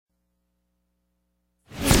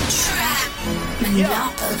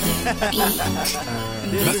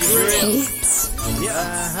Mixtapes.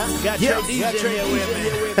 Got your DJ here with me.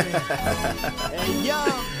 And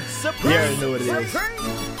Young Supreme. You already know what it is.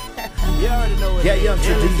 You already know what it is. Yeah, Young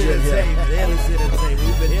DJ here.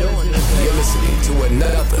 We've been doing this. You're listening to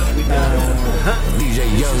another DJ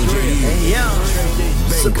Young G. And Young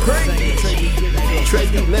Supreme. Trey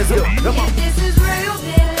D, let's go. Come on. If this is real,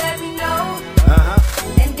 then let me know.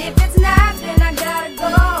 Uh-huh. And if it's not, then I gotta go.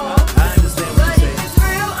 I understand what But you're if saying. it's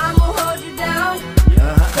real, I'ma hold you down.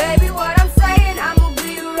 Baby, what I'm saying, I'ma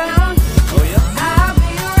be around. Oh, yeah? I'll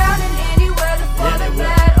be around in any weather, for the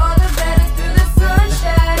bad or the better, through the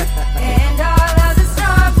sunshine and all of the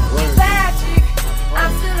storms. Get back, chick,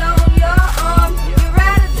 I'm still on your arm. You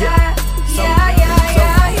ride or die, yeah.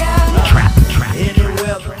 Any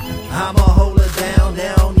weather, I'ma hold her down.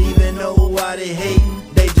 They don't even know why they hating.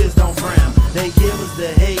 They just don't frown. They give us the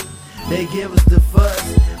hate, they give us the fuss.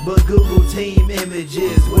 But Google team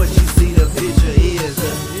images, what you see the picture is.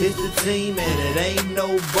 It's the team and it ain't no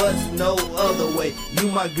buts, no other way. You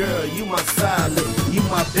my girl, you my solid, you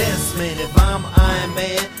my best man. If I'm Iron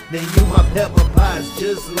Man, then you my pepper pots,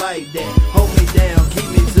 just like that. Hold me down, keep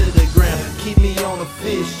me to the ground, keep me on a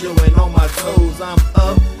fish show and on my toes. I'm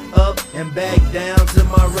up and back down to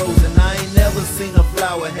my rose. And I ain't never seen a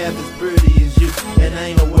flower half as pretty as you. And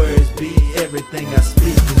ain't no words, be everything I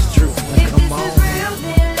speak is true. If Come this on. is real,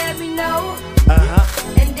 then let me know.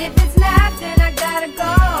 Uh-huh. And if it's not, then I gotta go.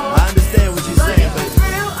 I understand what you're But saying, if it's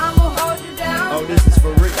baby. real, I'ma hold you down. Oh, this is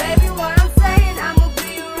for real. Baby, what I'm saying, I'ma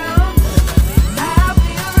be around. I'll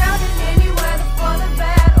be around in any weather, for the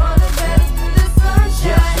bad or the better, through the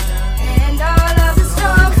sunshine and all of the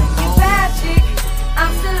storms. You bad chick,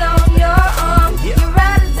 I'm still on your arm. You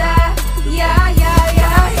ride or die,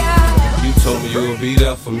 yeah. You told me you would be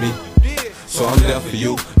there for me, so I'm there for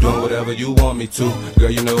you, doing whatever you want me to. Girl,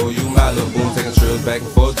 you know you my little boom, taking trips back and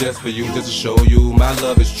forth just for you, just to show you my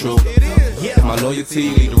love is true. If my loyalty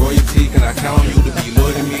lead the royalty, can I count on you to be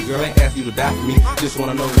loyal to me? Girl, I ain't ask you to die for me, just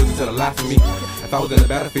wanna know would you tell a lie for me? If I was in the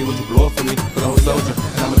battlefield, would you blow up for me? Cause I'm a soldier,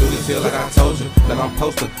 and I'ma do this here like I told you. Like I'm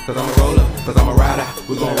posting, cause I'm a roller, cause I'm a rider.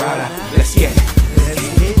 We gon' ride out, let's get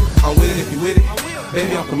it. I'm with it if you with it,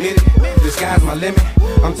 baby I'm committed. The sky's my limit,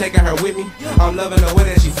 I'm taking her with me. I'm loving the way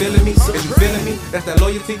that she feeling me. Is you feeling me? That's that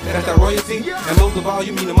loyalty, that's that royalty. And most of all,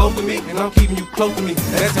 you mean the most to me. And I'm keeping you close to me, and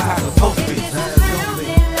that's how it's supposed to If be. this is real,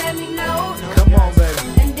 then let me know. Come on,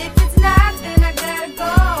 baby. And if it's not, then I gotta go.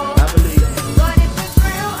 I believe it. But if it's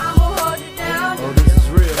real, I'ma hold you down. Oh, this is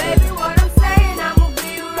real. Baby, what I'm saying, I'ma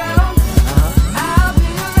be around. I'll be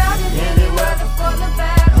around in any weather, for the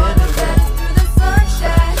bad or the better, through the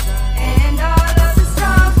sunshine and all of the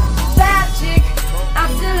storms. Bad chick,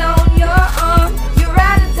 I'm still on your arm. You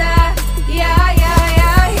ride or die,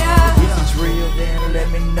 yeah. If it's real, then let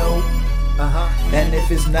me know. And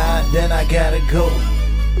if it's not, then I gotta go.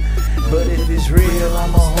 But if it's real,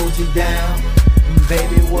 I'ma hold you down.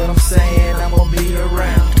 Baby, what I'm saying, I'ma be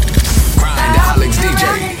around. Grindaholics I'll be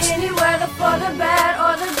around DJs. in any weather, for the bad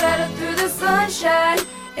or the better, through the sunshine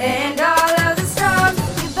and all of the storms.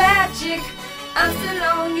 You bad chick, I'm still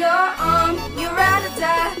on your arm. You ride or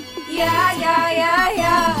die, yeah.